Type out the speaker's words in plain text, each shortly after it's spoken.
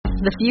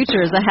The future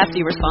is a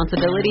hefty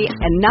responsibility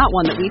and not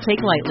one that we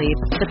take lightly.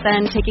 But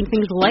then, taking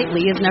things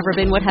lightly has never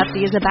been what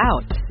Hefty is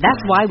about. That's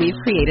why we've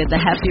created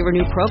the Hefty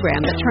Renew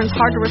program that turns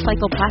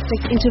hard-to-recycle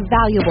plastics into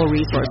valuable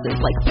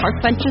resources like park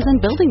benches and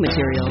building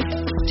materials.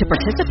 To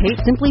participate,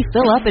 simply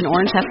fill up an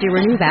orange Hefty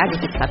Renew bag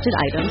with accepted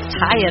items,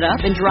 tie it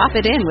up, and drop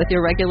it in with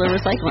your regular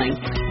recycling.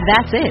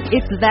 That's it.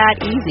 It's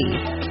that easy.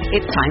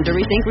 It's time to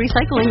rethink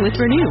recycling with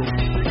Renew.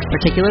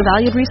 Particular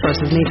valued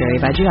resources may vary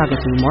by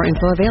geography. More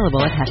info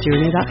available at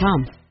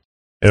heftyrenew.com.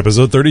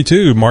 Episode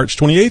 32, March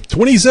 28th,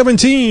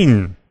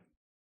 2017.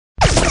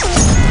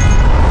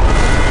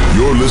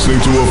 You're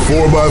listening to a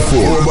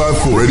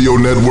 4x4 Radio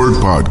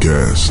Network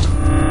podcast.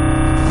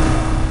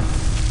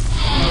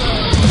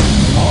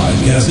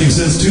 Podcasting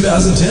since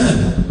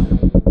 2010.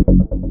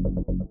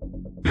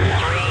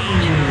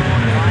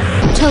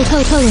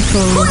 Telephone.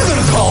 Who are you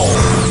going to call?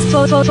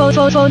 Phone call.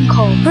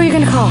 Who are you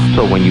going to call?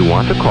 So when you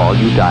want to call,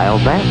 you dial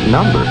that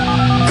number.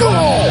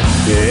 Call!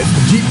 It's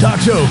the Jeep Talk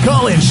Show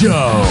call-in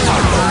show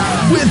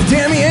with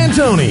Tammy and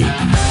Tony.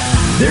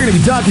 They're going to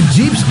be talking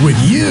Jeeps with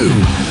you.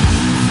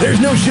 There's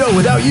no show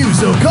without you,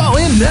 so call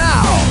in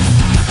now.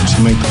 Just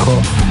make the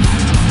call.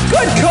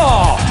 Good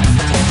call!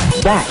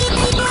 That's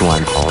who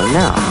I'm calling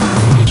now.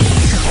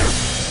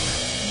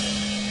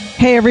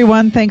 Hey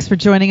everyone, thanks for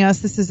joining us.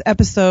 This is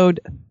episode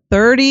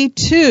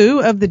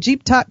 32 of the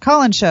Jeep Talk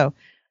Call-In Show,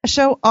 a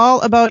show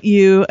all about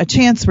you, a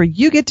chance where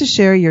you get to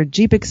share your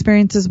Jeep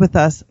experiences with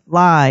us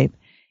live.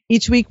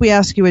 Each week we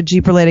ask you a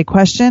Jeep-related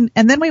question,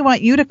 and then we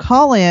want you to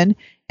call in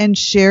and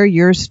share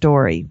your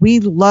story. We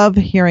love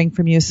hearing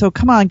from you, so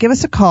come on, give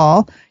us a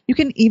call. You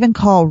can even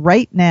call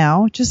right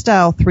now. Just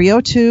dial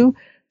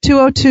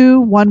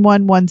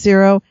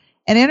 302-202-1110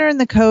 and enter in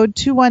the code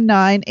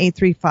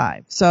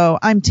 219835. So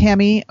I'm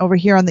Tammy over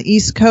here on the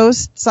East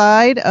Coast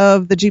side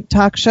of the Jeep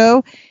Talk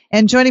Show,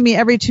 and joining me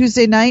every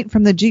Tuesday night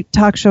from the Jeep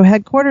Talk Show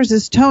headquarters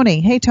is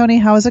Tony. Hey, Tony,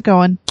 how is it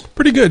going?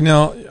 Pretty good.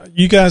 Now,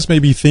 you guys may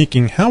be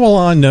thinking, how will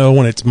I know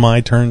when it's my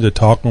turn to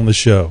talk on the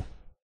show?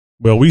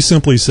 Well, we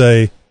simply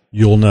say,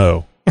 you'll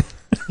know.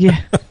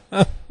 Yeah.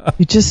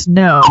 You just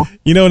know.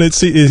 You know, and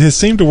it has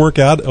seemed to work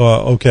out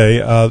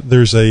okay.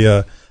 There's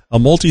a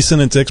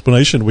multi-sentence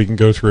explanation we can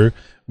go through,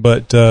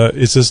 but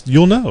it's just,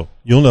 you'll know.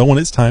 You'll know when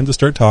it's time to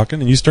start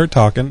talking, and you start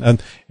talking.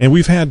 And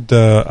we've had,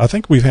 I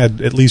think we've had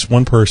at least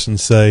one person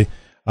say,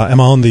 am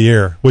I on the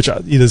air? Which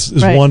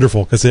is right.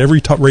 Wonderful, because every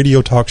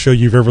radio talk show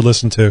you've ever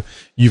listened to,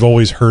 you've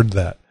always heard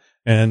that.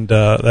 And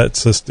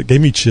that's just, it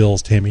gave me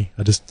chills, Tammy.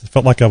 I just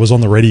felt like I was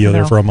on the radio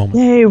there for a moment.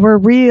 Hey, we're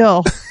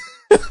real.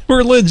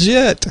 We're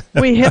legit.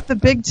 We hit the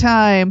big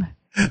time.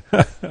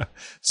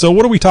 So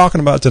what are we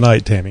talking about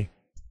tonight, Tammy?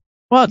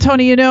 Well,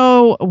 Tony, you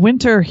know,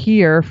 winter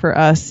here for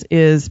us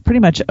is pretty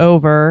much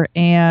over,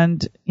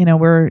 and, you know,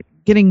 we're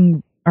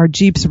getting our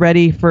Jeeps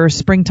ready for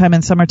springtime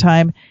and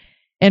summertime.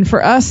 And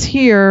for us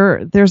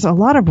here, there's a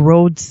lot of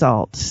road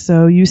salt.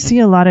 So you see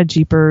a lot of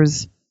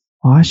Jeepers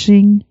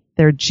washing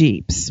their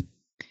Jeeps.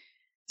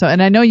 So,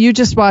 and I know you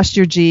just washed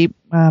your Jeep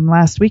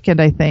last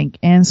weekend, I think.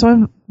 And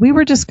so we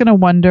were just going to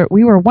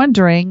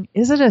wondering,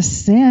 is it a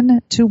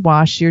sin to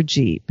wash your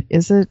Jeep?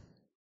 Is it,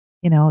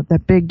 you know,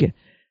 that big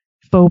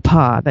faux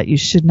pas that you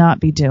should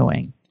not be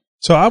doing?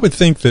 So I would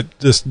think that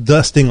just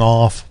dusting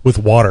off with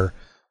water,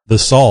 the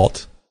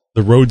salt,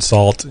 the road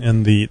salt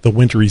in the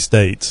wintry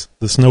states,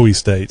 the snowy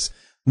states,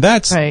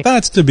 that's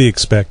to be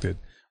expected.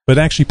 But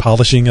actually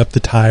polishing up the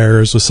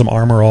tires with some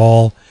Armor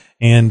All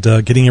and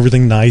getting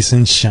everything nice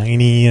and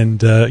shiny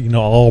and you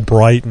know, all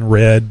bright and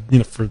red, you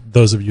know, for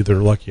those of you that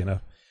are lucky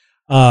enough,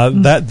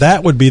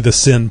 that would be the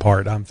sin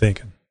part, I'm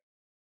thinking.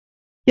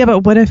 Yeah,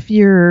 but what if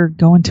you're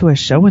going to a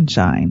show and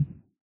shine?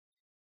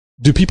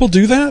 Do people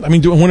do that? I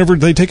mean, whenever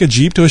they take a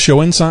Jeep to a show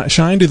and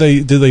shine, do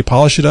they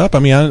polish it up? I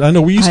mean, I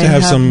know we used to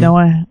have some. No,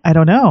 I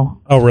don't know.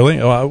 Oh,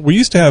 really? We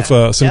used to have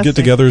some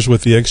get-togethers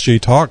with the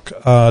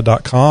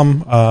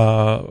xjtalk.com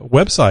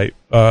website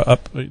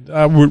up.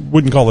 I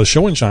wouldn't call it a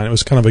show and shine. It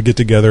was kind of a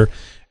get-together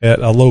at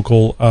a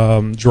local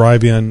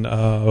drive-in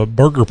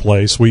burger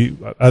place.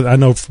 I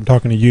know from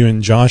talking to you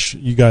and Josh,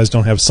 you guys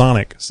don't have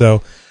Sonic,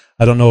 so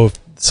I don't know if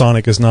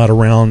Sonic is not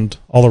around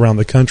all around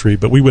the country,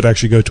 but we would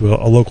actually go to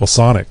a local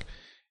Sonic.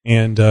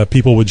 And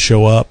people would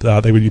show up.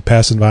 They would be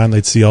passing by, and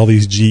they'd see all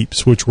these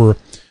Jeeps, which were,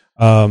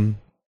 I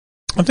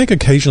think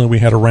occasionally we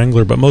had a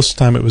Wrangler, but most of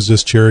the time it was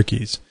just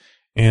Cherokees.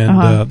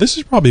 And this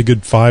is probably a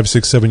good 5,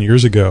 6, 7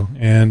 years ago.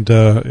 And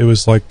it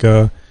was like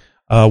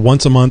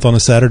once a month on a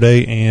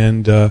Saturday,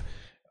 and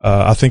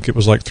I think it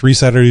was like 3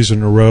 Saturdays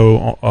in a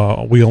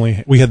row.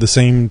 We had the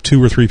same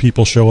 2 or 3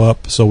 people show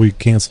up, so we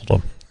canceled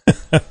them.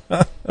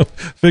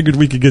 Figured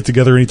we could get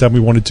together anytime we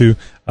wanted to,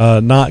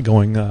 not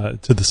going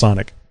to the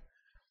Sonic.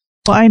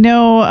 Well, I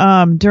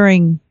know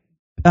during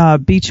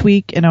Beach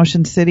Week in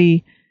Ocean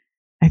City,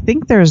 I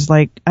think there's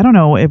like, I don't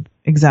know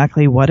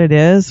exactly what it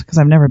is because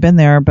I've never been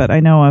there, but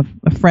I know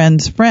a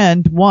friend's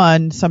friend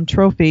won some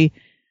trophy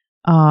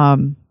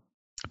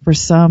for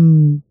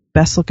some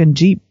best looking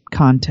Jeep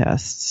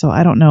contest. So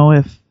I don't know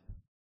if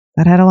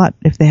that had a lot,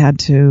 if they had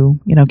to,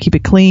 you know, keep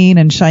it clean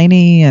and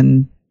shiny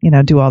and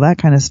do all that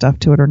kind of stuff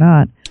to it or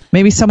not.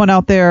 Maybe someone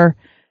out there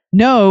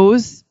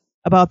knows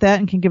about that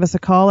and can give us a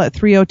call at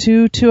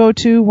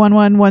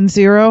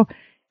 302-202-1110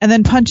 and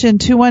then punch in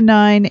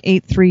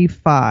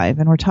 219-835.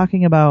 And we're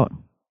talking about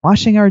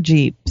washing our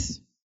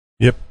Jeeps.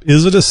 Yep.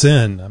 Is it a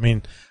sin? I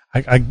mean,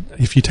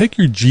 if you take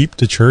your Jeep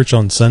to church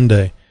on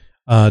Sunday,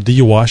 do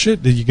you wash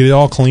it? Did you get it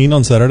all clean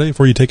on Saturday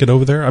before you take it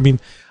over there? I mean,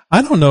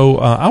 I don't know.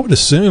 I would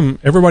assume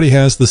everybody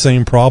has the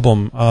same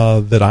problem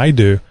that I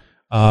do.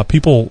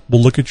 People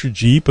will look at your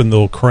Jeep and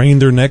they'll crane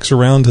their necks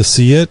around to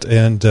see it.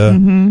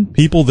 And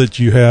people that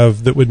you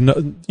have that would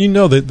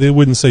know, that they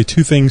wouldn't say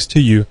two things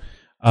to you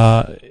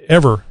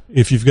ever.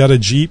 If you've got a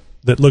Jeep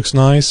that looks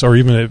nice, or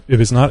even if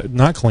it's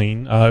not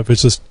clean, if it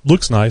just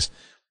looks nice,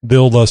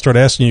 they'll start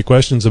asking you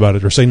questions about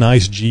it or say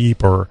nice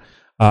Jeep. Or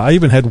I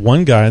even had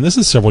one guy, and this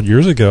is several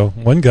years ago,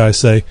 one guy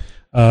say,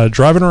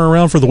 driving her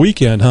around for the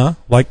weekend, huh?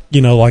 Like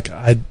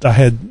I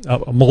had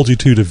a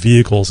multitude of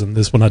vehicles, and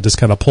this one I just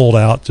kind of pulled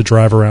out to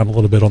drive around a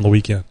little bit on the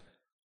weekend.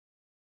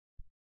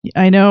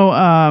 I know.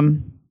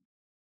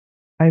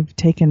 I've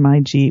taken my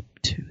Jeep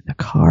to the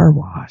car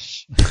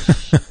wash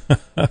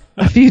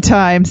a few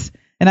times,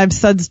 and I've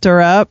sudsed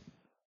her up.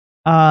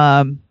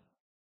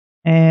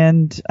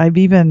 And I've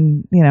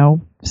even,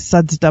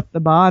 sudsed up the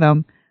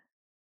bottom.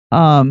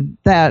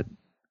 That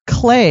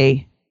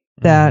clay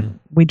that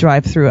we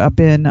drive through up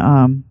in,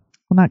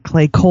 not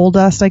clay, coal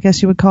dust, I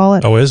guess you would call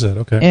it. Oh, is it?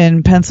 Okay.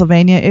 In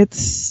Pennsylvania,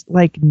 it's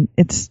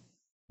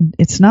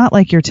not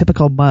like your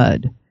typical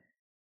mud.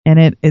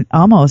 And it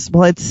almost,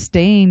 it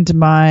stained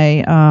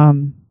my,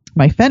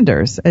 my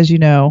fenders, as you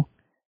know,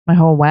 my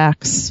whole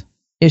wax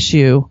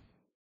issue,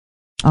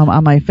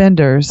 on my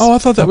fenders. Oh, I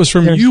thought that was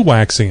from you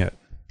waxing it.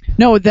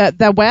 No,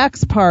 that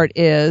wax part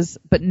is,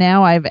 but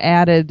now I've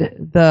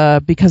added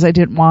because I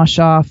didn't wash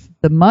off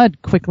the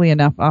mud quickly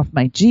enough off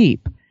my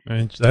Jeep.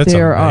 That's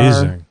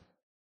amazing.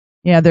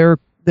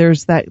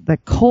 There's that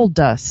coal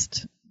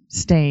dust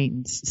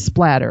stains,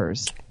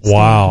 splatters.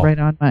 Wow. Right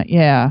on my,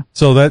 yeah.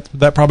 So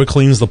that probably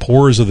cleans the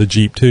pores of the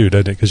Jeep too,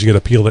 doesn't it? Because you got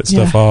to peel that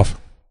stuff off.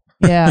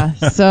 Yeah.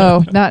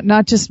 So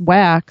not just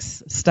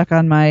wax stuck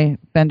on my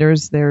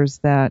fenders. There's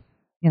that,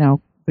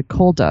 the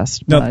coal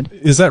dust mud. Now,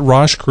 is that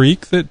Rosh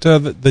Creek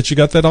that you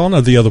got that on,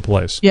 or the other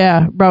place?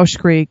 Yeah, Rosh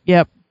Creek.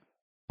 Yep.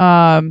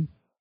 The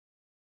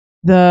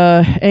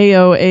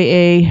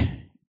AOAA.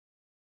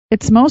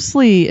 It's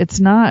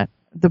not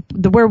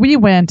the where we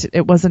went.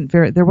 There wasn't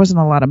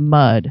a lot of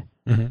mud,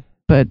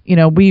 but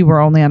we were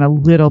only on a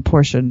little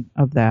portion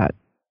of that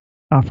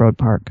off-road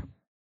park.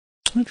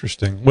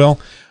 Interesting. Well,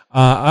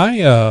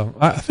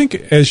 I think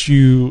as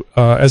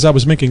I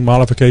was making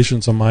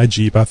modifications on my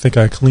Jeep, I think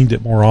I cleaned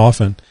it more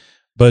often.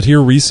 But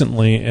here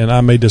recently, and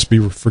I may just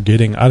be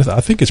forgetting, I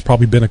think it's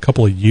probably been a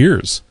couple of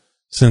years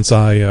since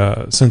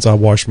I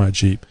washed my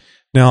Jeep.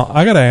 Now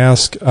I got to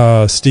ask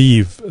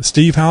Steve.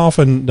 Steve, how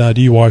often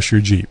do you wash your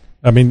Jeep?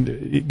 I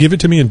mean, give it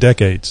to me in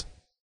decades.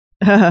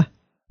 More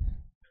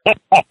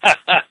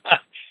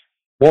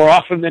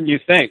often than you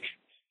think,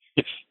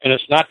 and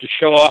it's not to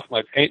show off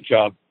my paint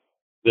job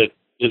that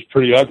is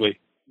pretty ugly.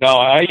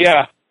 No,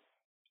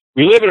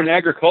 we live in an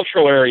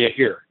agricultural area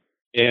here,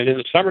 and in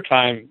the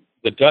summertime,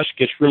 the dust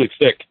gets really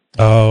thick.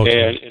 Oh,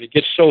 okay. And it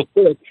gets so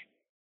thick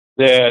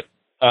that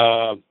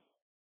I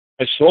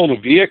sold a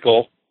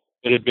vehicle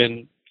that had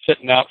been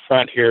sitting out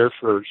front here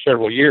for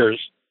several years,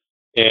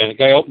 and the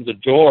guy opened the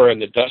door,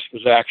 and the dust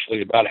was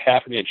actually about a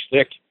half an inch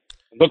thick.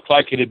 It looked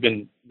like it had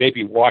been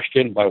maybe washed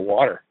in by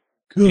water.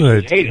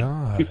 Good. Hey,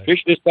 God. You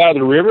fish this out of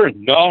the river?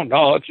 And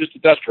no, it's just the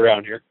dust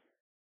around here.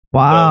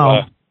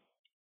 Wow.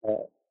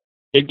 So,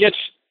 it gets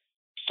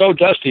so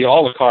dusty,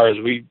 all the cars,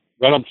 we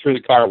run them through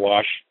the car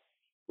wash.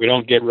 We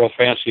don't get real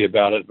fancy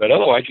about it, but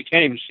otherwise you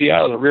can't even see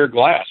out of the rear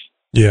glass.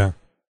 Yeah.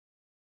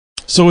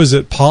 So is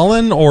it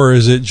pollen, or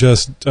is it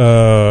just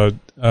all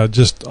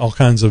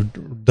kinds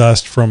of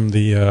dust from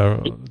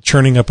the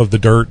churning up of the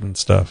dirt and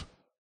stuff?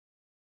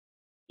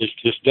 It's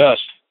just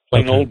dust,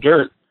 plain old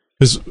dirt.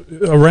 Because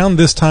around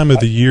this time of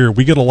the year,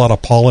 we get a lot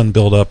of pollen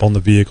buildup on the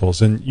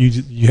vehicles, and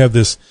you have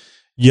this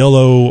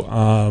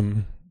yellow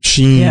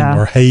sheen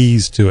or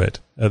haze to it.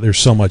 There's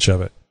so much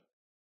of it.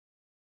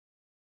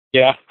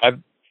 Yeah,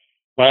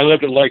 when I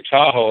lived at Lake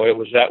Tahoe, it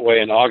was that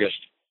way in August.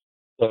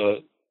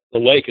 The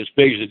lake, as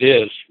big as it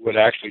is, would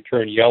actually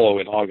turn yellow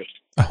in August.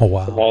 Oh,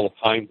 wow. From all the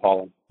pine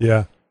pollen.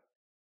 Yeah.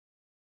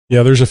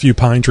 Yeah, there's a few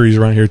pine trees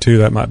around here, too.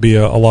 That might be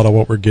a lot of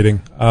what we're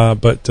getting.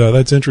 But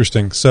that's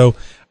interesting. So,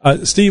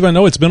 Steve, I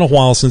know it's been a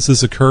while since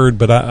this occurred,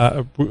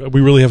 but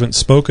we really haven't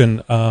spoken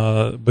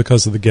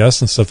because of the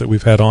guests and stuff that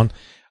we've had on.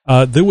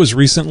 There was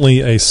recently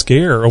a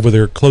scare over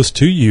there close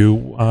to you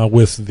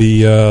with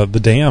the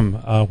dam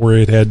where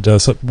it had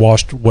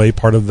washed away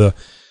part of the,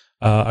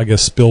 I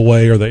guess,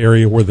 spillway, or the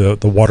area where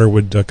the water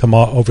would come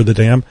over the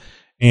dam.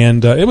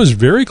 And it was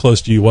very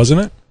close to you,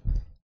 wasn't it?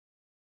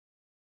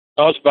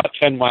 I was about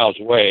 10 miles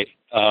away.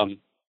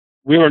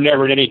 We were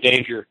never in any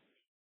danger.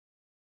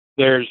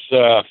 There's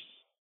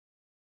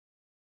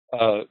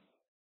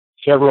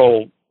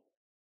several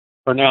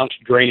pronounced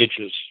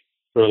drainages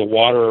for the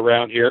water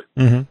around here,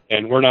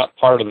 and we're not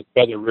part of the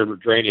Feather River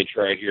drainage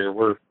right here.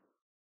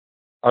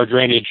 Our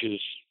drainage is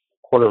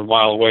a quarter of a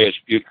mile away. It's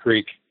Butte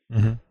Creek.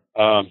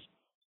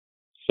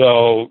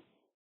 So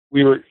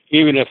we were,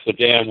 even if the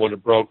dam would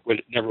have broke,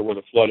 it never would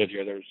have flooded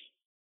here. There's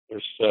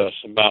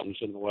some mountains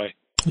in the way.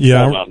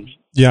 Yeah,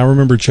 I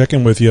remember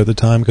checking with you at the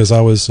time because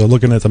I was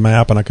looking at the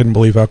map and I couldn't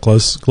believe how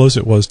close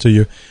it was to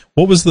you.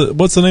 What's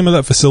the name of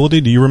that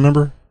facility? Do you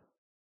remember?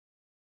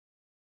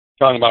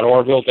 Talking about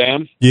Oroville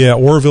Dam? Yeah,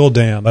 Oroville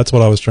Dam. That's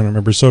what I was trying to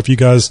remember. So if you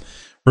guys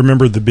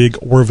remember the big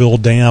Oroville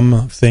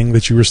Dam thing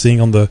that you were seeing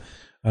on the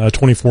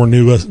 24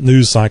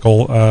 news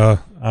cycle,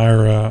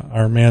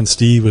 our man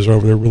Steve was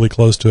over there really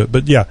close to it.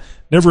 But yeah,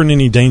 never in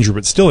any danger.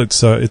 But still,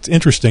 it's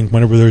interesting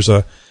whenever there's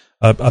a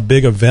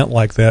big event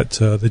like that,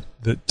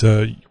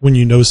 that when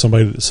you know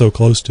somebody that's so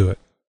close to it.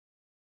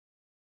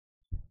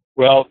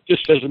 Well,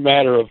 just as a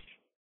matter of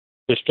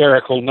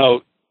hysterical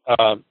note,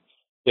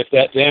 if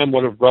that dam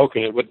would have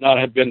broken, it would not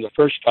have been the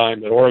first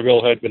time that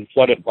Oroville had been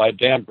flooded by a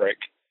dam break.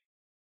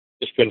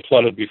 It's been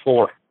flooded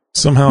before.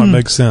 Somehow it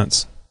makes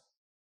sense.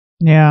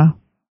 Yeah.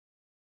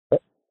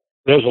 It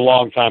was a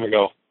long time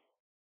ago.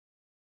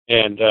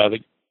 And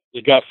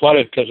it got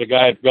flooded because a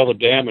guy had built a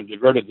dam and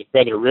diverted the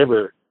Feather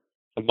River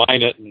to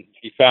mine it, and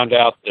he found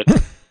out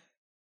that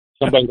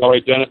somebody had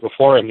already done it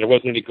before him. There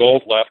wasn't any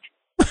gold left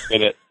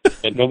in it,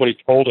 and nobody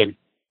told him.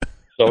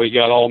 So he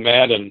got all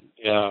mad and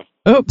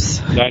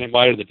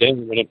dynamited the dam,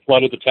 and it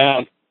flooded the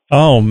town.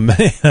 Oh,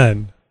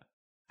 man.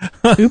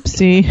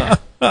 Oopsie.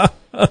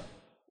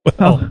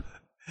 Well,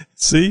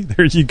 see,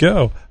 there you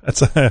go.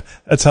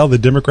 That's how the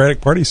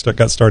Democratic Party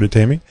got started,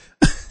 Tammy.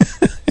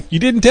 You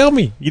didn't tell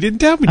me.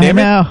 Damn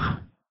it. I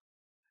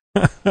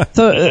know.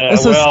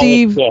 So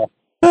Steve.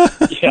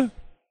 Yeah.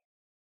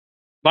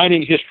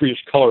 Mining history is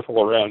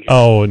colorful around here.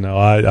 Oh no,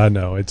 I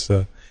know it's.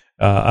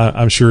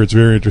 I'm sure it's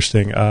very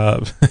interesting,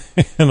 and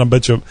I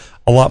bet you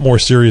a lot more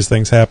serious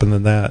things happen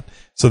than that.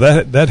 So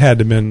that had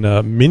to have been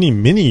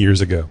many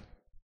years ago.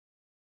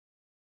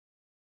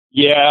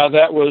 Yeah,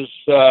 that was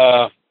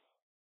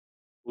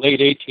late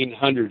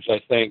 1800s, I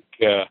think.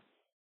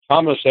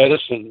 Thomas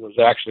Edison was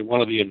actually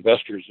one of the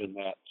investors in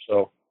that,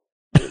 so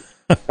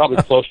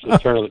probably close to the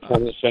turn of the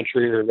 20th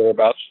century or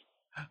thereabouts.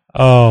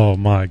 Oh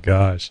my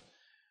gosh.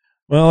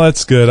 Well,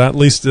 that's good. At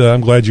least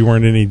I'm glad you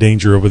weren't in any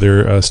danger over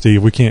there,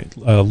 Steve. We can't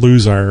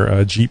lose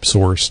our Jeep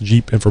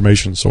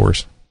information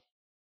source.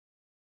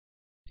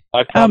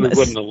 I probably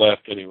wouldn't have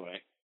left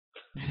anyway.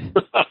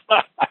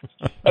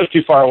 That was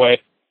too far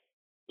away.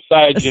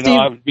 Besides, Steve,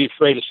 I would be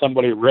afraid of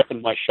somebody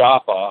ripping my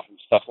shop off and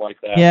stuff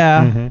like that.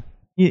 Yeah,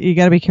 you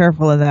got to be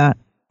careful of that.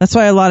 That's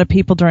why a lot of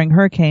people during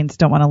hurricanes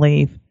don't want to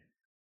leave.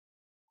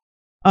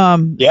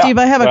 Steve,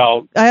 I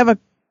have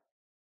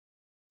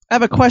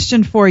a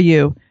question for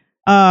you.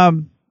 A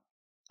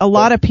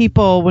lot of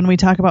people, when we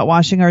talk about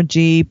washing our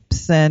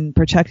Jeeps and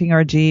protecting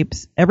our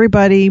Jeeps,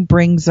 everybody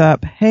brings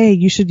up, hey,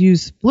 you should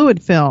use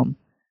fluid film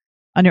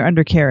on your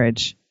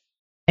undercarriage.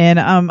 And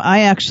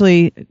I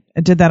actually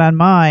did that on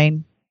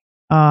mine,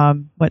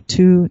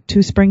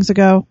 two springs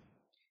ago?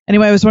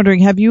 Anyway, I was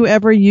wondering, have you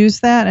ever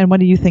used that, and what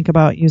do you think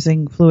about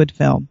using fluid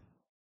film?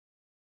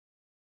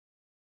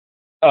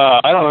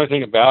 I don't know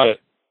anything about it,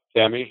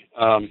 Tammy.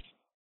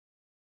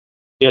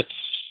 It's,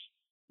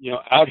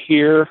 out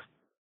here,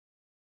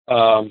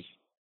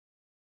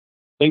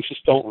 things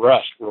just don't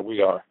rust where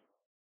we are.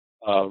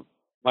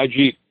 My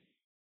Jeep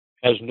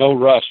has no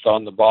rust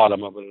on the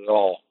bottom of it at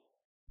all.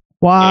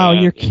 Wow,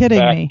 and you're kidding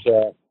me.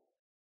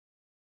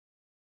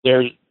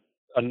 There's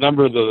a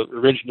number of the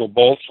original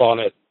bolts on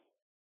it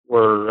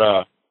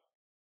were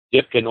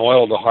dipped in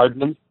oil to harden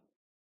them,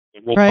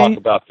 and we'll talk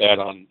about that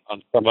on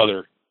some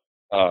other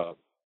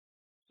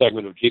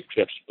segment of Jeep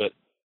Tips, but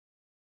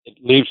it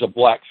leaves a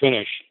black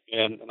finish,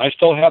 and I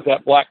still have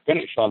that black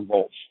finish on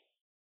bolts.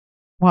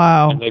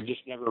 Wow. And they've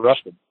just never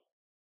rusted.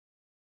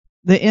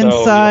 The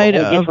inside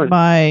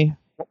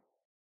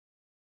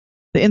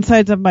the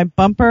insides of my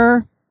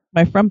bumper,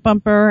 my front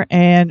bumper,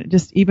 and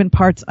just even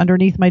parts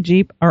underneath my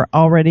Jeep are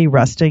already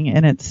rusting,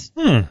 and it's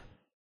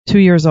 2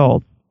 years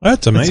old.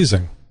 That's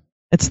amazing.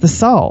 It's the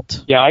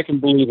salt. Yeah, I can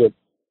believe it.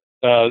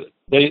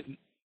 They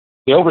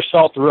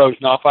oversalt the roads.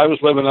 Now, if I was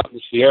living up in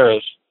the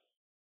Sierras,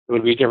 it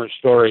would be a different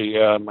story.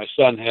 My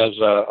son has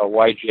a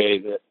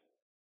YJ that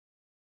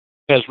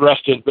has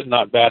rusted, but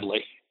not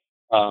badly,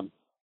 and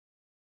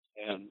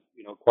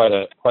quite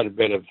a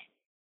bit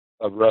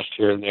of rust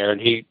here and there. And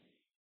he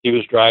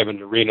was driving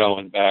to Reno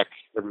and back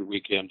every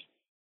weekend,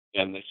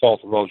 and they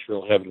salt the roads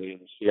real heavily in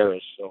the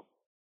Sierras, so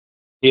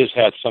he has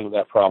had some of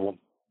that problem,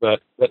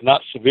 but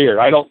not severe.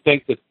 I don't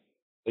think that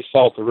they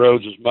salt the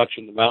roads as much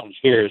in the mountains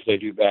here as they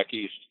do back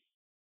east.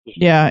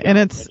 Yeah, and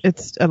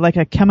it's like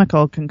a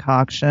chemical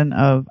concoction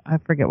of, I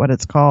forget what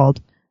it's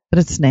called, but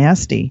it's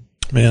nasty.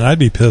 Man, I'd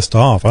be pissed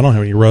off. I don't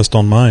have any rust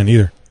on mine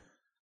either.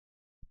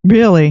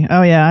 Really?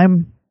 Oh yeah,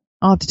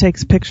 I'll have to take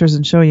some pictures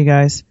and show you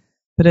guys.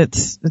 But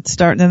it's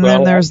starting, and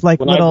then there's like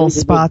little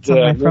spots on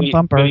my front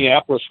bumper.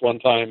 Minneapolis one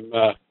time,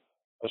 I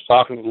was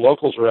talking to the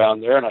locals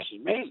around there, and I said,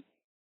 man,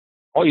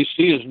 all you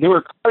see is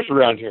newer cars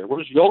around here.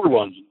 Where's the older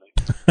ones? And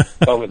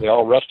they tell me they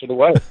all rusted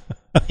away.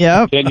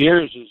 Yep. 10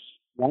 years is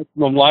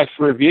maximum life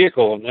for a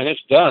vehicle, and then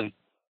it's done.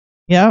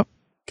 Yep.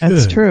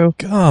 That's Good true.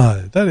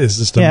 God, that is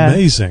just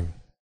amazing.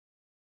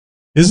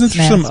 Isn't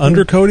there some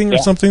undercoating or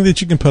something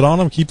that you can put on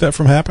them, keep that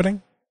from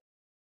happening?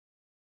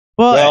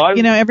 Well,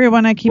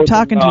 everyone I keep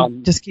talking to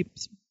just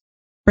keeps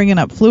bringing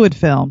up fluid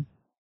film.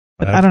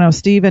 But I don't know,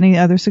 Steve, any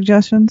other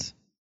suggestions?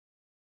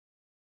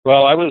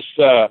 Well, I was,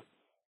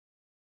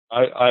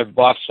 I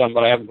bought some,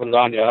 but I haven't put it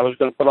on yet. I was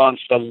going to put on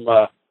some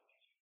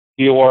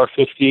POR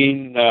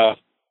 15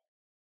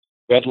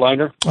 bed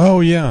liner. Oh,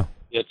 yeah.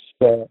 It's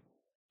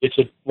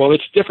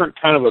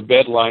different kind of a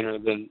bed liner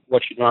than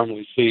what you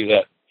normally see,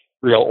 that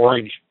real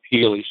orange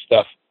peely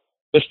stuff.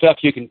 This stuff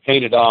you can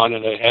paint it on,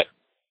 and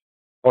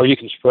or you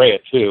can spray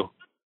it too,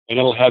 and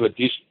it'll have a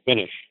decent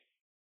finish.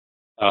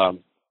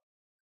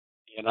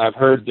 And I've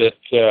heard that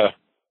you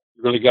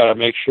really got to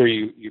make sure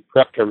you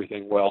prepped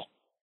everything well.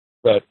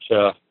 But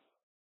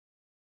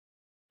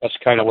that's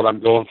kind of what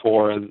I'm going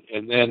for. And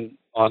then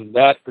on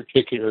that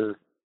particular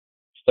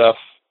stuff,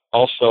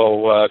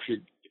 also, if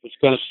it's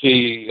going to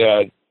see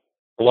a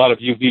lot of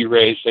UV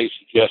rays, they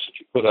suggest that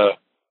you put a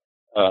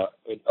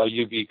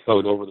UV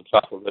coat over the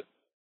top of it.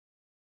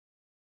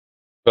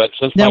 But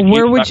since now,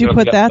 where would you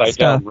put that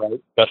stuff? Down,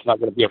 right, that's not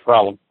going to be a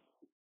problem.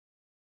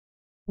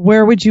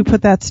 Where would you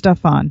put that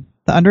stuff on?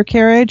 The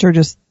undercarriage or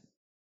just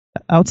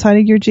outside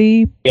of your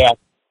Jeep? Yeah.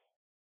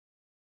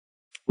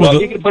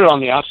 Well, you can put it on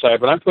the outside,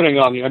 but I'm putting it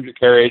on the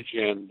undercarriage,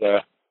 and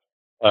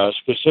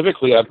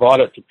specifically I bought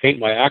it to paint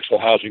my axle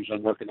housings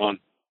I'm working on.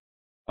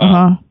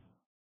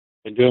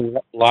 And doing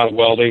a lot of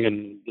welding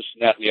and this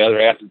and that and the other,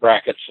 adding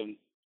brackets and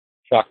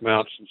shock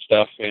mounts and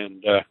stuff.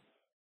 And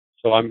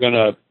so I'm going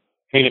to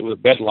paint it with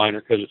a bed liner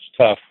because it's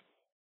tough.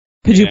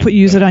 Could you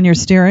use it on your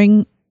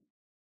steering,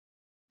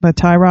 the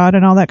tie rod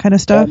and all that kind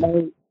of stuff?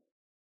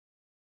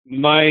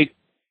 My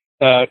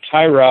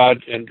tie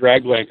rod and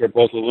drag link are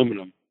both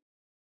aluminum.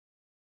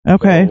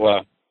 Okay.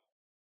 So,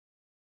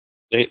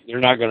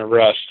 they're not going to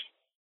rust.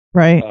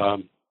 Right.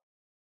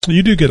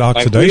 You do get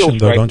oxidation,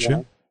 though, don't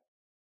you?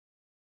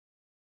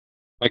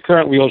 My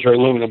current wheels are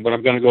aluminum, but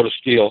I'm going to go to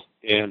steel,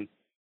 and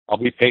I'll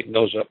be painting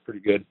those up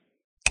pretty good.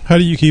 How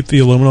do you keep the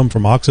aluminum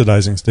from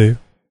oxidizing, Steve?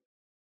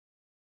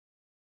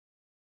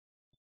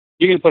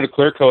 You can put a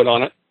clear coat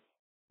on it.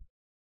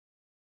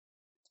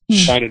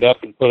 Shine it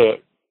up and put a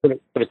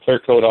clear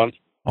coat on.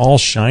 All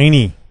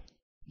shiny.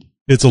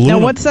 It's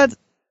aluminum. Now,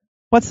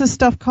 what's this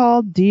stuff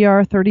called?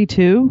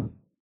 DR32?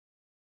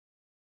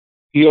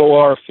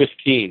 POR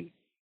 15.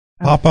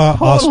 Papa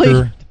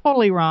Oscar.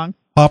 Totally wrong.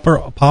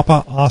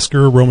 Papa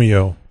Oscar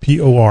Romeo.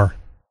 POR.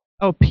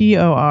 Oh,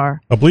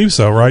 POR. I believe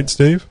so, right,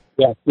 Steve?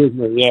 Yeah, excuse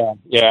me.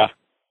 Yeah.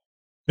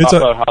 It's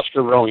Papa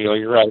Oscar Romeo.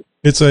 You're right.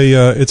 It's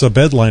a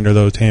bed liner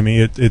though,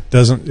 Tammy.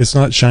 It's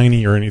not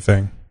shiny or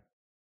anything.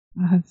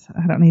 I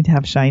don't need to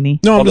have shiny.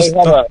 No,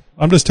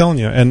 I'm just telling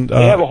you. And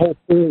they have a whole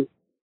series.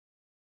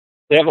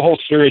 They have a whole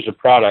series of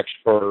products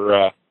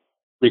for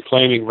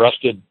reclaiming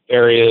rusted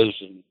areas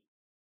and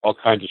all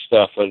kinds of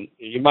stuff. And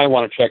you might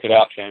want to check it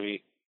out,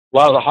 Tammy. A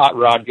lot of the hot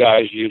rod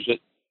guys use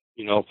it,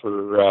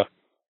 for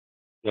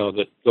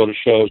that go to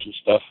shows and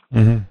stuff.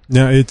 Mm-hmm.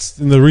 Now, it's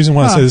the reason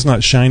why I say it's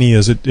not shiny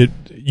is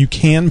you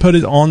can put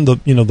it on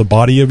the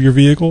body of your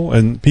vehicle,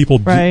 and people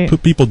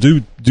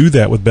do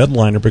that with bed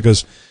liner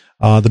because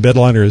the bed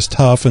liner is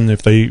tough, and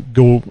if they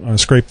go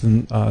scrape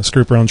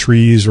around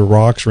trees or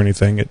rocks or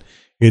anything,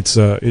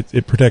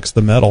 it protects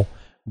the metal.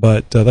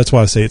 But that's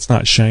why I say it's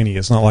not shiny.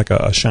 It's not like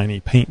a shiny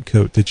paint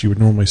coat that you would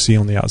normally see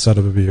on the outside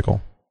of a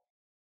vehicle.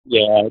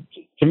 Yeah,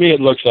 to me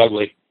it looks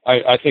ugly.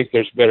 I think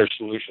there's better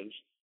solutions.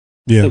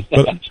 Yeah,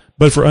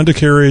 but for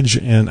undercarriage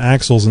and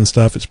axles and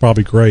stuff, it's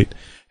probably great.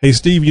 Hey,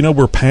 Steve,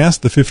 we're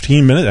past the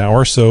 15-minute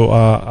hour, so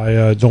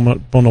I don't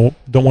want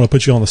to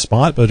put you on the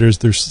spot, but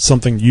there's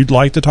something you'd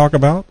like to talk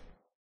about?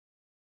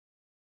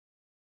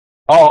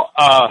 Oh,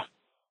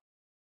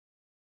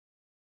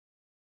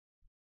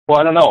 well,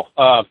 I don't know.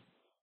 Not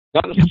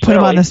necessarily. You put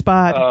him on the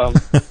spot.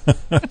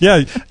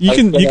 Yeah, you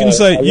can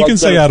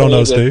say I don't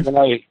know, Steve.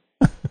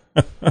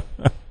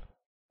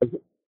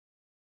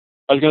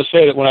 I was going to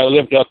say that when I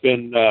lived up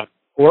in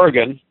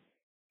Oregon,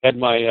 had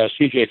my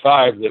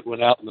CJ5 that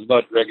went out in the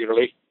mud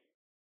regularly.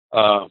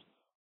 I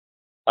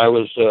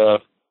was a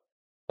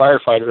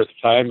firefighter at the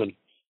time, and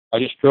I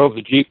just drove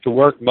the Jeep to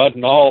work, mud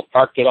and all,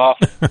 parked it off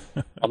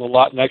on the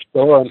lot next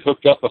door, and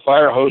hooked up a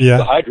fire hose to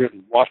the hydrant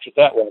and washed it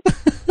that way.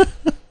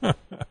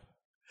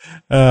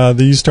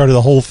 You started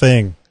the whole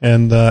thing.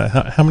 And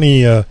how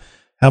many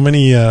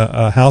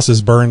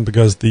houses burned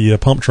because the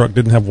pump truck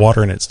didn't have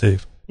water in it,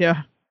 Steve?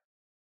 Yeah.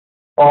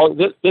 Oh,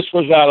 this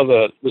was out of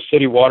the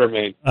city water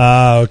main.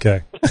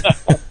 Okay.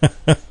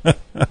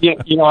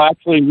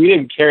 Actually, we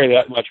didn't carry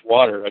that much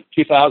water.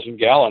 2,000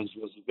 gallons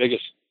was the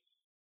biggest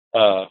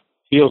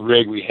field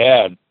rig we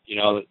had.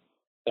 The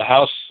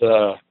house,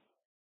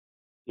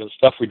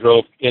 stuff we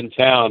drove in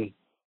town,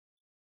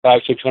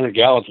 500-600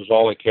 gallons was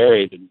all they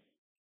carried, and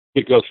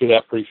you could go through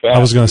that pretty fast. I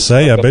was going to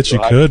say, I bet you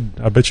could.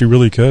 I bet you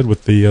really could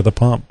with the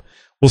pump.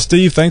 Well,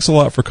 Steve, thanks a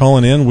lot for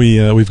calling in.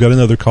 We've got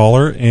another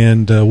caller,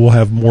 and we'll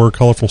have more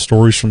colorful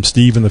stories from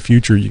Steve in the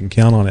future. You can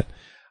count on it.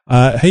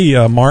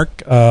 Hey,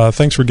 Mark,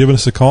 thanks for giving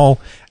us a call.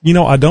 You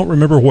know, I don't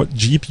remember what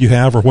Jeep you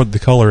have or what the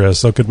color is,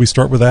 so could we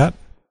start with that?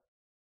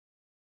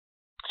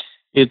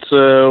 It's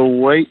a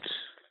white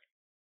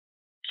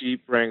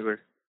Jeep Wrangler.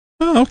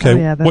 Oh, okay. Oh,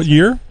 yeah, what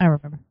year? I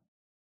remember.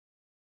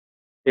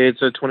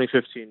 It's a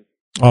 2015.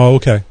 Oh,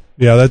 okay.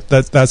 Yeah,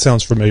 that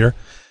sounds familiar.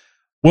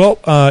 Well,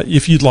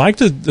 if you'd like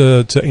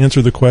to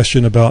answer the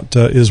question about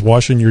is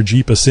washing your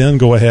Jeep a sin,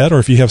 go ahead. Or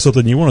if you have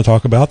something you want to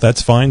talk about,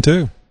 that's fine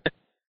too.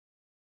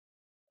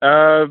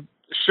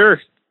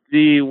 Sure.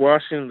 The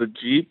washing the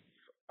Jeep,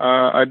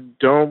 I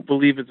don't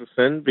believe it's a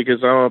sin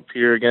because I'm up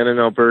here again in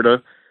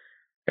Alberta,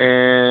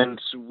 and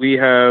we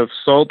have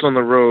salt on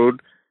the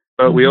road,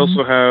 but we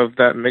also have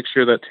that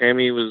mixture that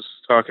Tammy was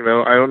talking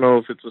about. I don't know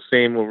if it's the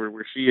same over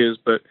where she is,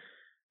 but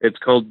it's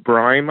called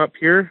brine up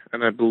here,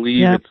 and I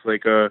believe it's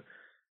like a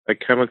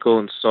chemical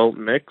and salt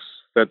mix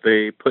that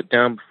they put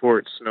down before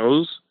it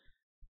snows.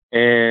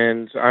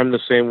 And I'm the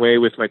same way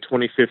with my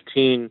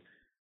 2015.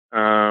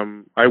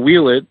 I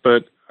wheel it,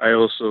 but I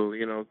also,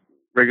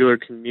 regular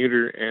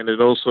commuter, and it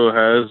also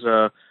has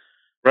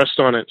rust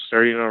on it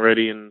starting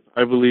already. And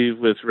I believe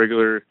with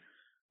regular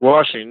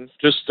washing,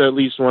 just at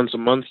least once a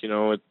month,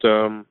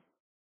 it'll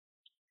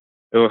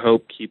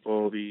help keep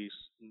all these,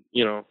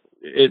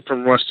 it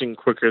from rusting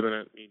quicker than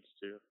it needs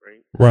to,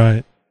 right?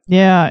 Right.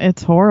 Yeah,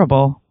 it's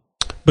horrible.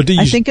 But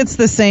I think it's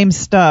the same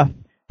stuff.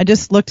 I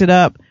just looked it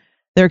up.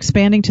 They're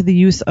expanding to the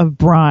use of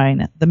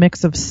brine, the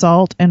mix of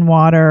salt and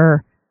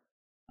water,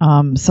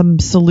 some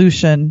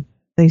solution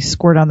they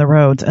squirt on the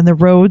roads, and the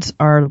roads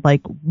are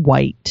like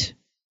white.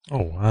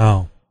 Oh,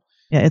 wow.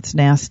 Yeah, it's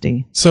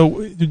nasty.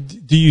 So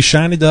do you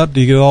shine it up?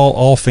 Do you get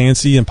all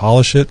fancy and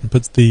polish it and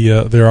put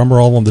the Armor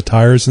All on the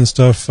tires and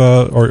stuff,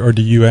 or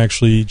do you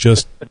actually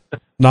just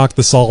knock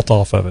the salt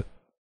off of it?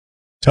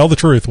 Tell the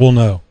truth. We'll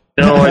know.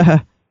 No,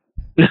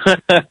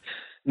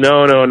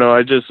 No.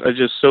 I just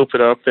soap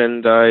it up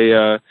and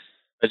I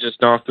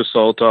just knock the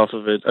salt off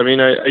of it. I mean,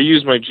 I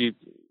use my Jeep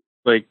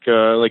like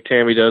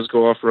Tammy does,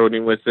 go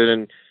off-roading with it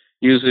and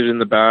use it in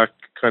the back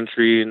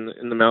country and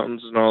in the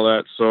mountains and all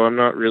that. So I'm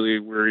not really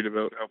worried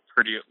about how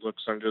pretty it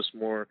looks. I'm just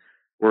more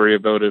worried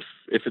about if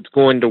it's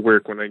going to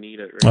work when I need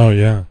it. Right? Oh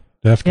yeah,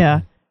 definitely.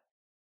 Yeah,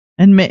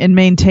 and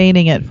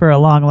maintaining it for a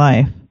long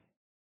life.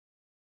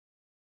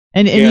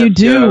 And you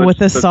do with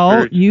the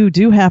salt, you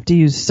do have to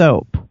use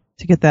soap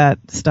to get that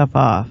stuff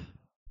off.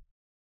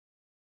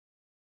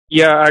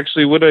 Yeah,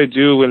 actually, what I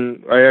do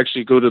when I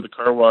actually go to the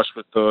car wash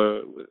with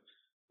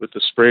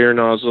the sprayer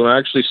nozzle, I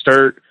actually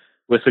start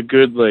with a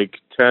good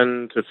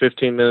 10 to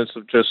 15 minutes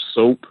of just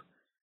soap,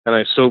 and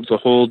I soap the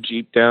whole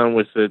Jeep down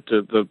with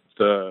the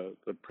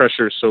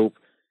pressure soap,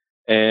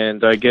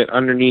 and I get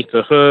underneath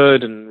the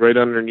hood and right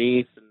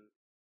underneath.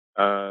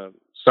 And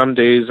some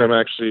days I'm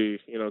actually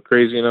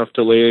crazy enough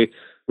to lay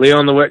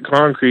on the wet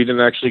concrete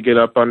and actually get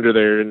up under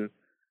there and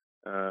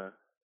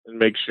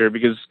make sure,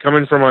 because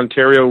coming from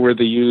Ontario where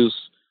they use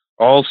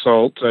all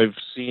salt, I've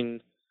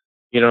seen,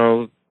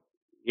 it's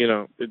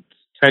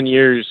 10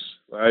 years.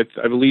 I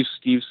believe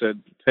Steve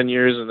said 10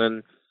 years, and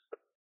then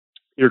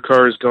your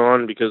car is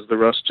gone because the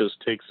rust just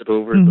takes it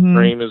over. The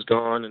frame is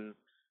gone, and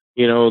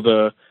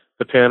the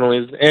panel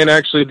is. And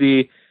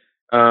actually,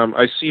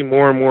 I see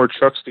more and more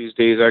trucks these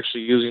days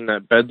actually using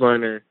that bed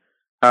liner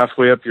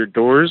halfway up your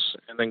doors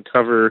and then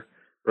cover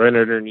right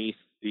underneath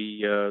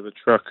the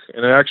truck.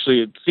 And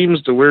it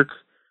seems to work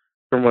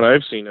from what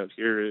I've seen out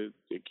here.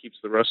 It keeps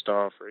the rust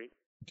off, right?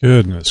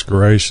 Goodness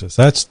gracious,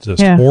 that's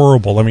just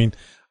horrible. I mean,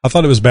 I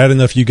thought it was bad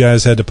enough you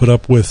guys had to put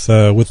up with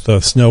the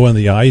snow and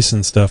the ice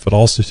and stuff, but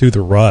also too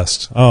the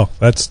rust. Oh,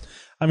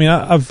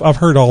 I've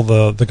heard all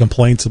the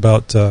complaints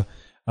about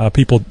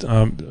people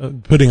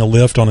putting a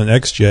lift on an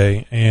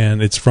XJ,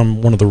 and it's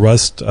from one of the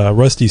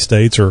rusty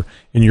states, or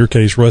in your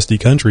case, rusty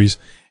countries,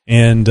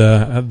 and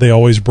they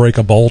always break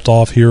a bolt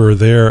off here or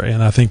there.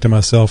 And I think to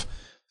myself,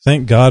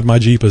 thank God my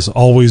Jeep has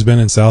always been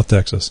in South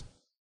Texas.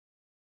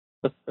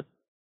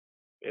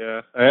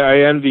 Yeah,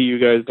 I envy you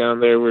guys down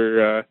there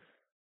where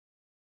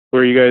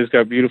you guys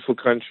got beautiful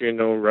country and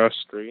no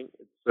rust, right?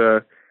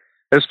 It's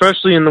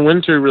especially in the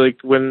winter,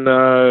 when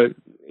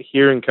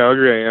here in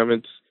Calgary I am,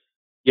 it's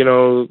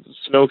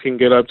snow can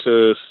get up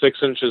to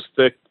 6 inches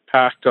thick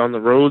packed on the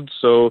road,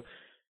 so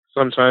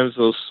sometimes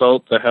they'll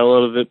salt the hell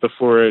out of it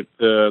before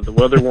the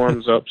weather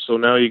warms up. So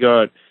now you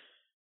got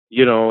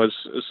as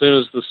soon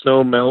as the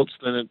snow melts,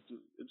 then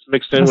it's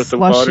mixed in with the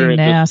water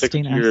and it just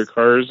sticks to your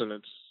cars, and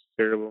it's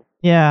terrible.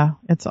 Yeah,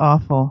 it's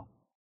awful.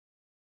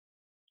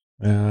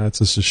 Yeah, that's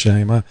just a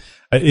shame. I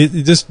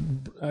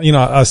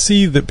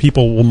see that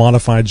people will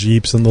modify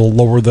Jeeps and they'll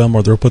lower them,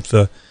 or they'll put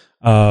the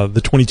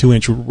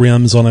 22-inch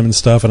rims on them and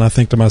stuff. And I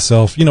think to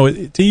myself,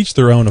 to each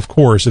their own, of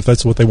course. If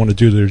that's what they want to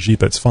do to their Jeep,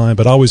 that's fine.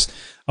 But I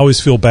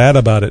always feel bad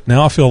about it.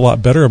 Now I feel a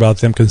lot better about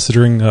them,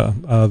 considering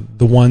the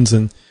ones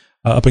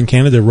up in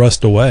Canada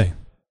rust away.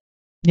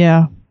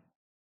 Yeah.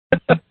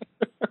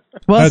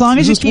 Well, as long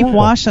as you keep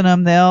washing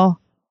them, they'll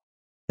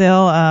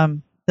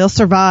they'll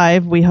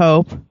survive, we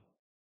hope.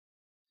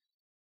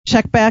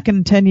 Check back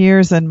in 10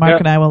 years, and Mark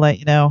and I will let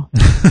you know.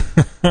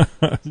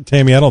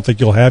 Tammy, I don't think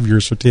you'll have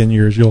yours for 10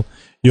 years. You'll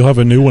have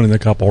a new one in a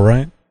couple,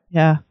 right?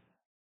 Yeah.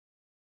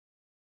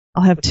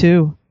 I'll have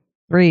 2,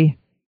 3.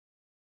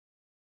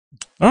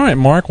 All right,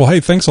 Mark. Well, hey,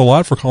 thanks a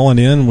lot for calling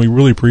in. We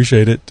really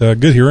appreciate it.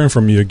 Good hearing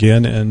from you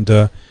again. And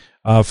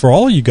for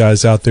all of you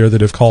guys out there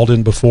that have called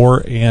in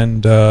before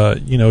and,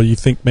 you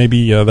think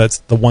maybe that's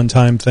the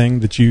one-time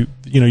thing that you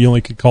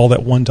only could call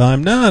that one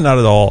time. No, not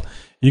at all.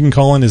 You can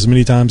call in as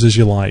many times as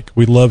you like.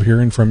 We love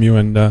hearing from you.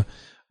 And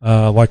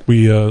like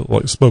we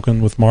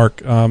spoken with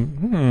Mark,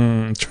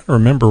 I'm trying to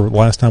remember the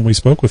last time we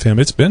spoke with him.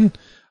 It's been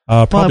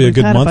probably a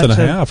good month and a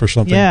half or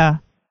something. Yeah.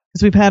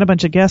 Because we've had a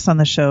bunch of guests on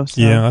the show.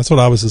 So. Yeah, that's what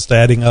I was just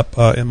adding up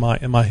in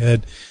my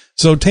head.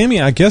 So, Tammy,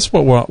 I guess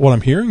what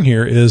I'm hearing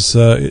here is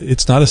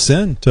it's not a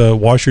sin to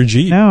wash your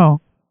Jeep. No,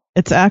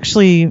 it's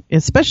actually,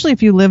 especially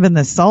if you live in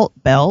the Salt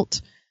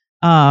Belt,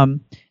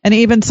 and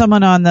even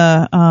someone on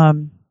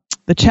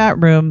the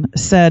chat room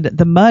said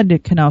the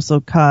mud can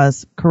also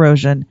cause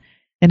corrosion,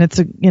 and it's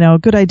a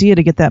good idea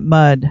to get that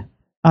mud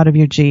out of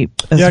your Jeep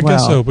as well. Yeah, I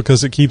guess so,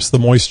 because it keeps the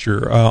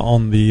moisture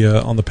on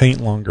the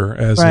paint longer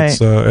as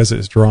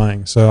it's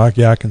drying. So I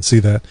can see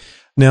that.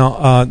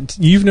 Now,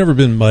 you've never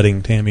been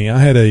mudding, Tammy. I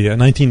had a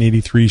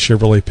 1983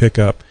 Chevrolet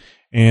pickup,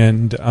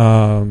 and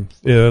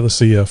let's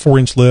see, a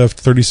 4-inch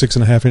lift,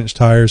 36.5-inch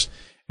tires,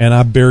 and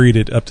I buried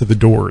it up to the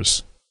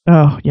doors.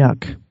 Oh,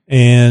 yuck!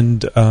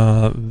 And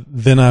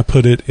then I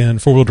put it in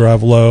 4-wheel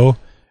drive low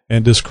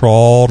and just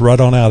crawled right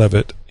on out of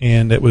it,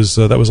 and it was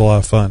that was a lot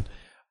of fun.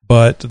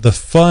 But the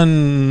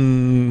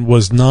fun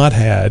was not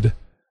had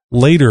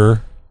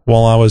later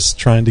while I was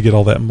trying to get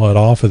all that mud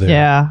off of there.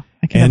 Yeah,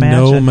 I can imagine.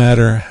 imagine. No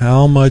matter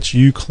how much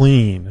you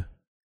clean,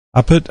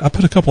 I put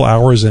a couple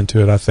hours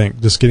into it, I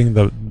think, just getting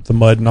the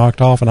mud knocked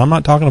off. And I'm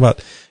not talking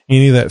about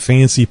any of that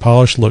fancy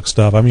polished look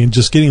stuff. I mean,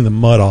 just getting the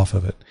mud off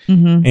of it.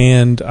 Mm-hmm.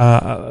 And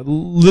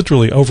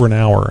literally over an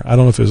hour. I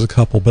don't know if it was a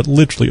couple, but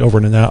literally over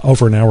an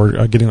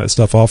hour getting that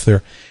stuff off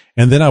there.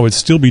 And then I would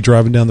still be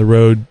driving down the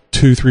road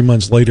 2-3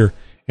 months later,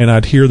 and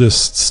I'd hear this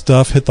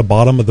stuff hit the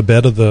bottom of the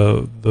bed of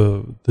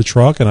the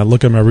truck, and I'd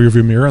look in my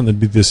rearview mirror, and there'd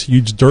be this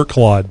huge dirt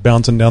clod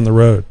bouncing down the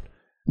road.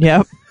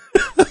 Yep.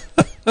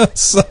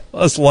 So I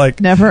was like,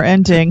 never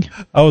ending.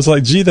 I was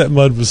like, gee, that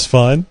mud was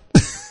fun.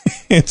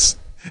 it's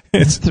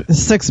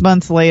 6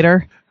 months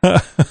later.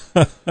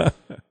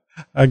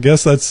 I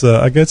guess it's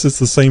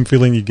the same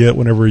feeling you get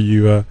whenever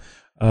you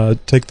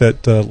take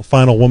that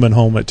final woman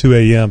home at 2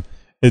 a.m.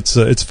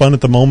 It's fun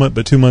at the moment,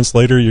 but 2 months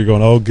later you're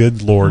going, oh,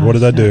 good Lord, what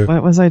did I do?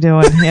 What was I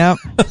doing? Yep.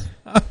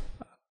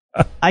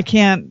 I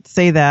can't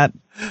say that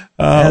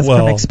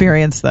from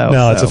experience, though.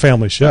 No, it's a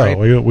family show. Right.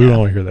 We don't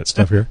want to hear that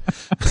stuff here.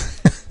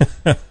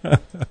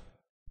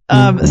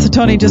 So,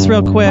 Tony, just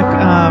real quick,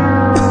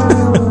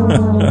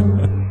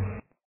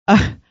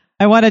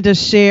 I wanted to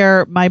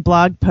share my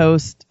blog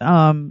post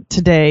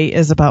today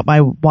is about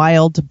my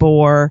wild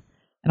boar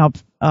and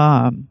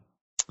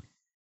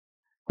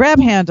grab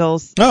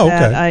handles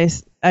that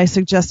I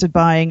suggested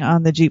buying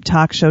on the Jeep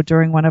Talk Show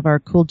during one of our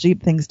cool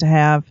Jeep things to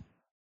have.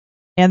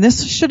 And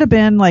this should have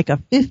been like a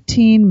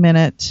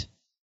 15-minute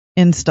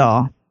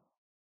install.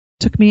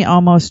 Took me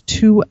almost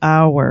 2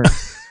 hours.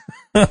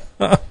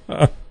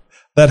 That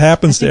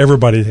happens to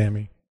everybody,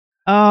 Tammy.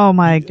 Oh,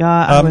 my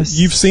God.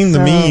 You've seen the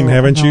meme,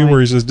 haven't you,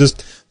 where it's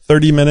just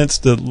 30 minutes,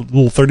 the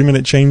little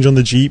 30-minute change on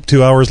the Jeep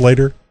 2 hours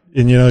later,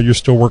 and, you're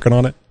still working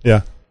on it?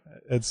 Yeah,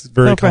 it's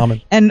very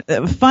common. And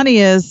funny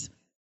is,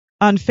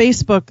 on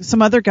Facebook,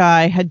 some other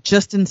guy had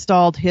just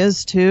installed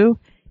his, too,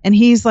 and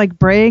he's, like,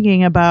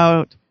 bragging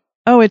about,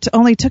 oh, it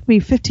only took me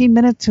 15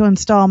 minutes to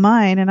install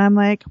mine, and I'm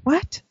like,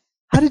 what?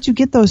 How did you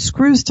get those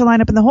screws to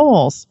line up in the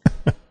holes?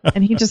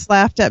 And he just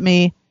laughed at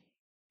me.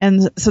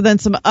 And so then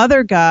some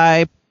other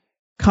guy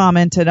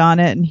commented on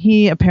it, and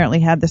he apparently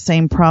had the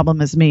same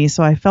problem as me.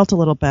 So I felt a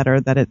little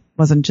better that it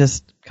wasn't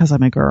just because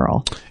I'm a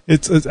girl.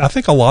 It's I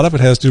think a lot of it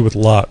has to do with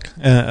luck,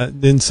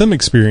 and some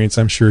experience,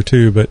 I'm sure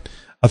too. But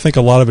I think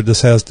a lot of it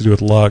just has to do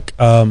with luck.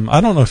 I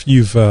don't know if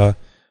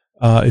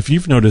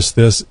you've noticed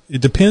this.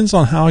 It depends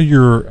on how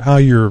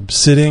you're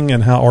sitting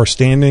and or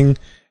standing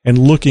and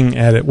looking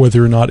at it,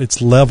 whether or not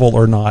it's level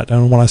or not.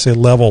 And when I say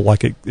level,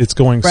 like it's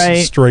going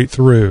straight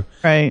through.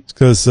 Right.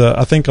 Because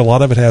I think a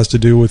lot of it has to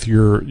do with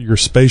your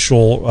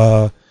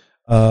spatial,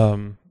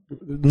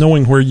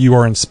 knowing where you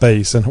are in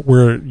space and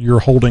where you're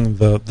holding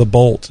the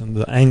bolt and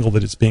the angle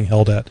that it's being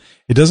held at.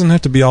 It doesn't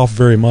have to be off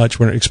very much,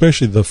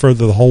 especially the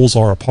further the holes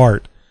are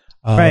apart.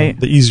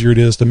 The easier it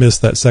is to miss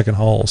that second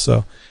hole.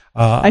 So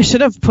I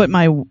should have put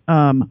my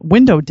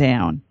window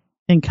down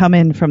and come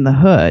in from the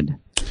hood.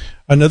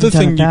 Another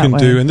thing you can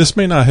do, and this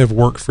may not have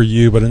worked for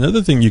you, but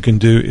another thing you can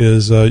do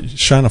is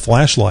shine a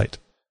flashlight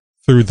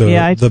through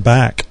the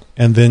back,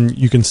 and then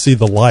you can see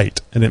the light,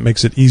 and it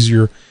makes it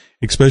easier,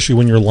 especially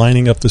when you're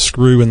lining up the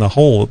screw in the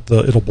hole.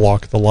 It'll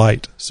block the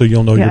light, so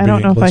you'll know you're being close to it.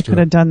 I don't know if I could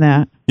have done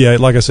that. Yeah,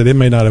 like I said, it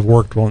may not have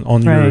worked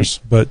on yours,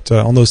 but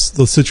on those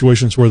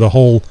situations where the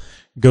hole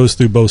goes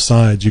through both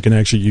sides, you can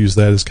actually use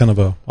that as kind of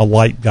a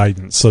light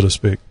guidance, so to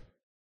speak.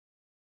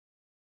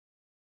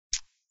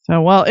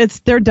 So, well,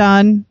 they're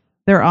done.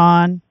 They're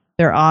on.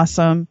 They're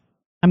awesome.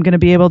 I'm going to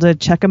be able to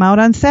check them out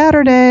on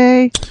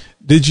Saturday.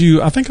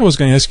 I think I was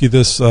going to ask you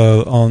this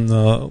on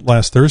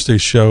last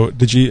Thursday's show.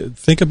 Did you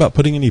think about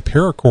putting any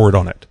paracord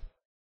on it?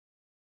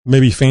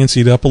 Maybe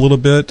fancy it up a little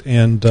bit,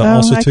 and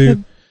also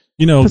too,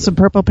 put some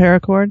purple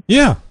paracord.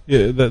 Yeah,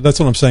 that's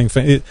what I'm saying.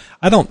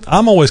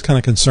 I'm always kind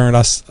of concerned.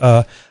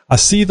 I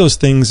see those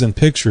things in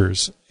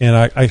pictures, and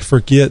I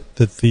forget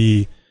that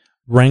the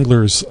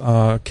Wrangler's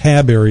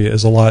cab area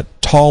is a lot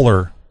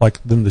taller,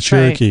 than the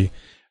Cherokee.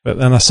 Right.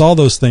 And I saw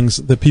those things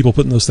that people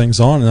putting those things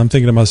on, and I'm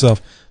thinking to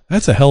myself,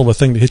 that's a hell of a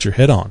thing to hit your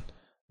head on.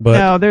 But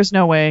no, there's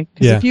no way.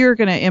 Because if you're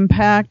going to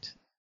impact,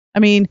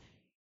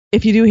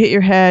 if you do hit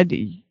your head,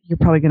 you're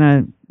probably going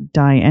to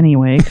die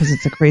anyway because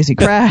it's a crazy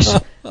crash.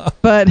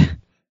 But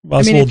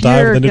might as well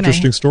die with an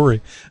interesting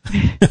story.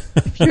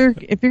 if you're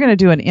going to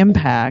do an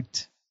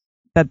impact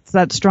that's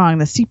that strong,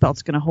 the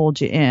seatbelt's going to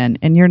hold you in,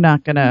 and you're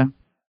not going to.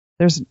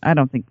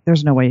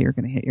 There's no way you're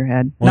going to hit your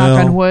head.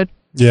 Knock on wood.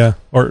 Yeah,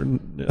 or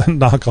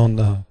knock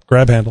on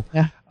grab handle.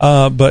 Yeah.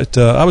 But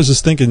I was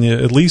just thinking,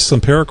 at least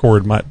some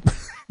paracord might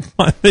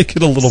make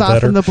it a little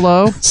better. Soften the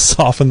blow.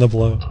 Soften the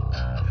blow.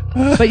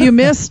 But you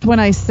missed when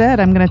I said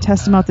I'm going to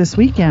test them out this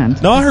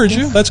weekend. No, I heard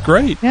you. That's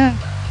great. Yeah.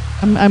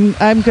 I'm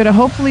going to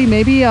hopefully,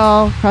 maybe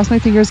I'll cross my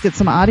fingers, get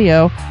some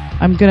audio.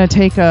 I'm going to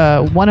take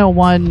a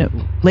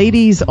 101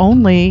 ladies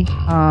only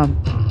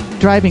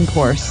driving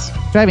class.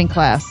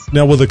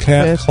 Now, will the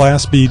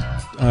class be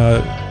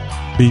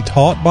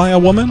taught by a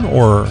woman,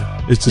 or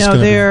it's just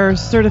they're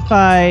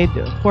certified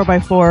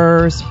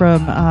 4x4s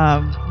from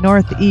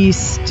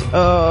Northeast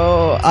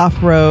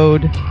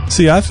off-road.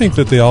 See, I think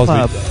that they all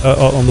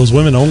on those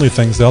women only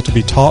things, they ought to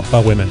be taught by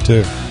women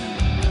too.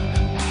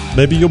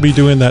 Maybe you'll be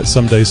doing that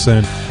someday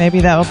soon. Maybe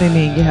that will be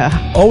me,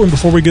 yeah. Oh, and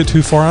before we get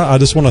too far out, I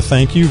just want to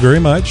thank you very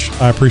much.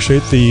 I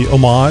appreciate the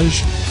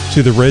homage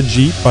to the red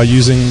Jeep by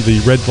using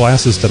the red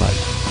glasses tonight.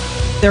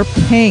 They're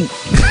pink.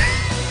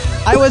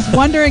 I was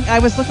wondering, I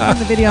was looking at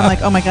the video, I'm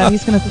like, oh my God,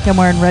 he's going to think I'm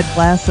wearing red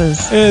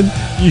glasses. And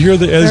you hear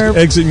the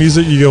exit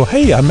music, you go,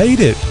 hey, I made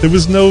it. There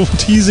was no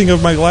teasing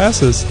of my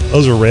glasses.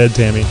 Those are red,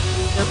 Tammy.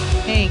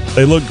 They're pink.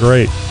 They look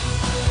great.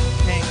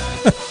 Pink.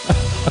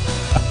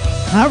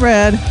 Not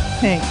red,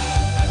 pink.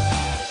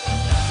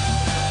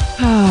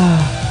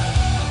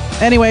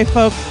 Anyway,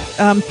 folks,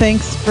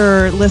 thanks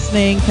for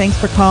listening. Thanks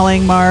for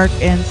calling, Mark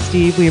and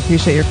Steve. We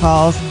appreciate your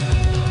calls.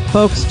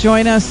 Folks,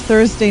 join us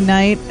Thursday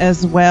night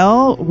as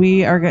well.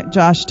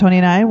 Josh, Tony,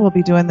 and I will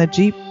be doing the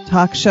Jeep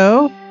Talk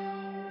Show.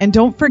 And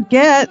don't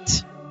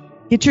forget,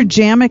 get your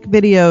Jammick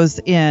videos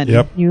in.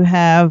 Yep. You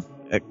have,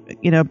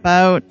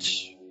 about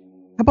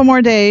a couple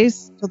more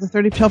days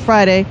till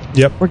Friday.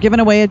 Yep. We're giving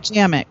away a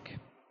Jammick.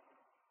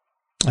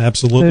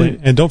 Absolutely.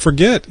 And don't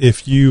forget,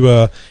 if you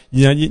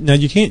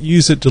can't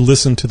use it to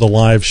listen to the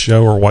live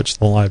show or watch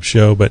the live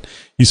show, but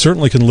you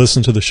certainly can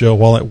listen to the show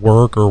while at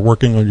work or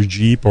working on your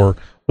Jeep or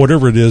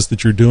whatever it is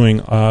that you're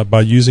doing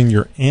by using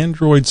your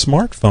Android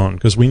smartphone,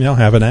 because we now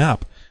have an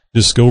app.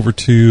 Just go over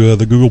to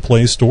the Google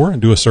Play Store and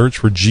do a search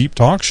for Jeep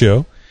Talk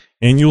Show,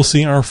 and you'll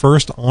see our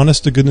first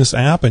honest-to-goodness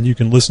app, and you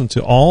can listen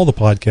to all the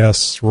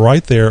podcasts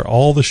right there,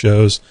 all the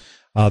shows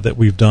that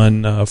we've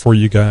done for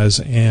you guys.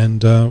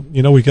 And,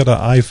 we got an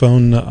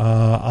iPhone,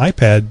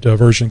 iPad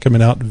version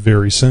coming out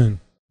very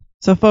soon.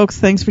 So, folks,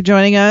 thanks for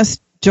joining us.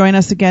 Join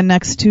us again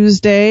next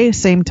Tuesday,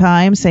 same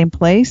time, same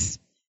place.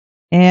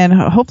 And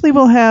hopefully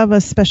we'll have a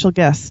special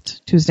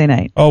guest Tuesday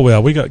night. Oh,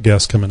 well, we got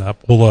guests coming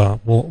up.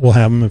 We'll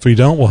have them. If we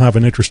don't, we'll have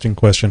an interesting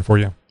question for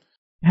you.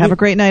 Have a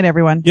great night,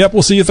 everyone. Yep,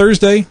 we'll see you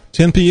Thursday,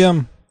 10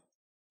 p.m.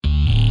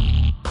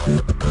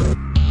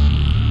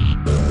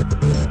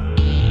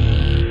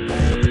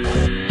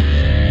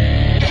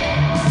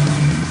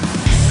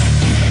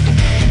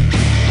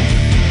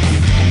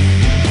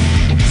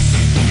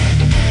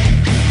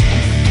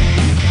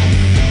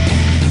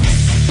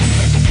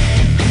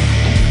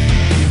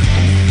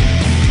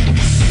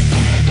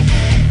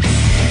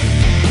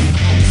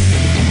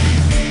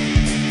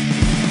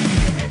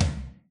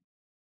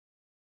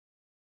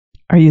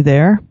 Are you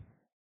there?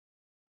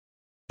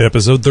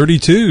 Episode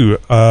 32,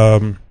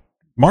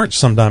 March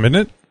sometime, isn't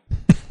it?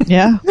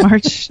 Yeah,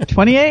 March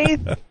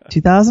 28th,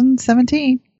 2017.